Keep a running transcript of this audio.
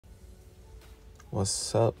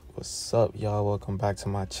What's up, y'all? Welcome back to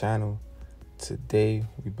my channel. Today,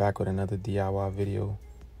 we back with another DIY video.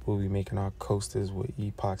 We'll be making our coasters with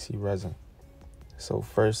epoxy resin. So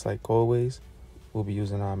first, like always, we'll be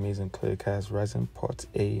using our amazing clear cast resin, parts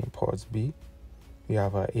A and parts B. We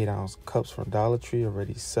have our 8-ounce cups from Dollar Tree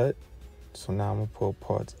already set. So now I'm gonna pour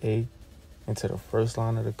parts A into the first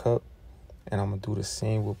line of the cup, and I'm gonna do the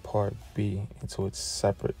same with part B into its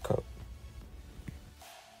separate cup.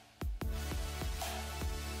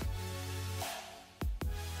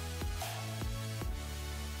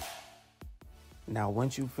 Now,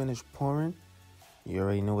 once you finish pouring, you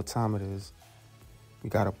already know what time it is. We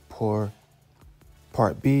gotta pour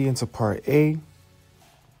part B into part A.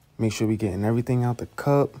 Make sure we're getting everything out the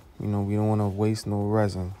cup. You know, we don't wanna waste no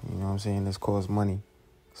resin. You know what I'm saying? This costs money.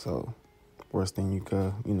 So, worst thing you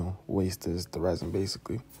could, waste is the resin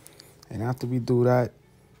basically. And after we do that,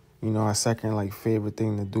 our second favorite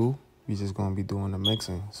thing to do, we just gonna be doing the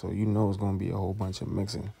mixing. So it's gonna be a whole bunch of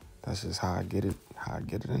mixing. That's just how I get it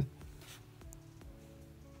in.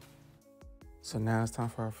 So now it's time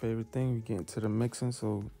for our favorite thing. We get into the mixing.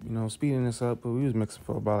 So, speeding this up, but we was mixing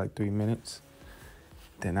for about 3 minutes.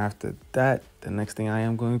 Then after that, the next thing I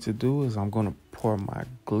am going to do is I'm going to pour my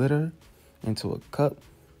glitter into a cup,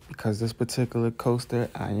 because this particular coaster,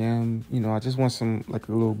 I just want some a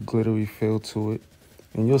little glittery feel to it.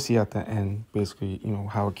 And you'll see at the end, basically,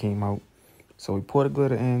 how it came out. So we pour the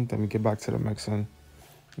glitter in, then we get back to the mixing.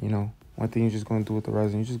 One thing you're just going to do with the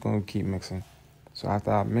resin, you're just going to keep mixing. So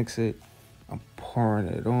after I mix it, I'm pouring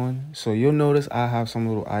it on. So you'll notice I have some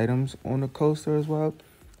little items on the coaster as well.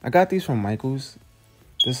 I got these from Michael's.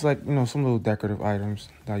 This is some little decorative items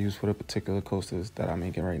that I use for the particular coasters that I'm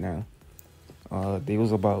making right now. They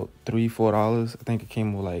was about $3-4. I think it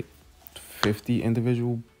came with 50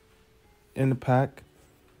 individual in the pack.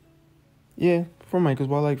 Yeah, from Michael's,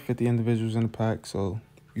 about 50 individuals in the pack. So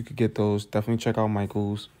you could get those. Definitely check out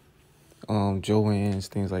Michael's, Joann's,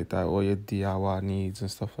 things like that. All your DIY needs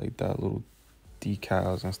and stuff like that. Little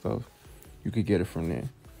decals and stuff, you could get it from there.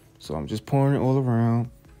 So I'm just pouring it all around,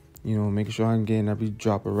 making sure I'm getting every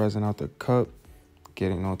drop of resin out the cup,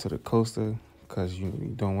 getting onto the coaster, because you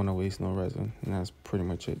don't want to waste no resin. And that's pretty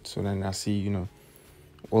much it. So then I see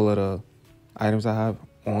all of the items I have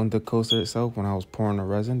on the coaster itself. When I was pouring the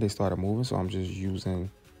resin, they started moving, so I'm just using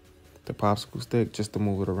the popsicle stick just to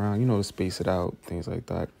move it around, to space it out, things like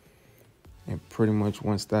that. And pretty much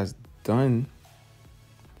once that's done,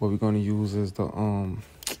 what we're going to use is the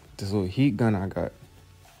this little heat gun I got.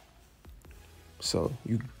 So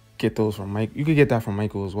you get those from Mike. You could get that from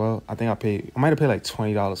Michael as well. I might have paid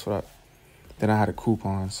 $20 for that. Then I had a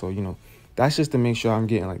coupon. So that's just to make sure I'm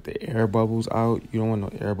getting the air bubbles out. You don't want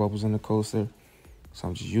no air bubbles in the coaster. So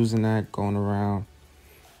I'm just using that, going around.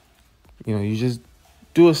 You just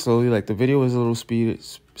do it slowly. The video is a little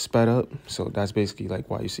sped up. So that's basically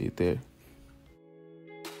why you see it there.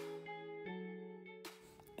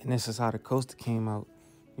 And this is how the coaster came out.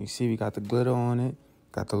 You see we got the glitter on it,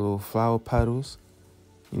 got the little flower petals.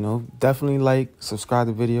 Definitely subscribe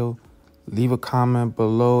to the video, leave a comment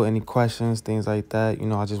below, any questions, things like that.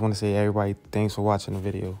 I just want to say everybody, thanks for watching the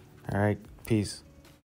video. All right, peace.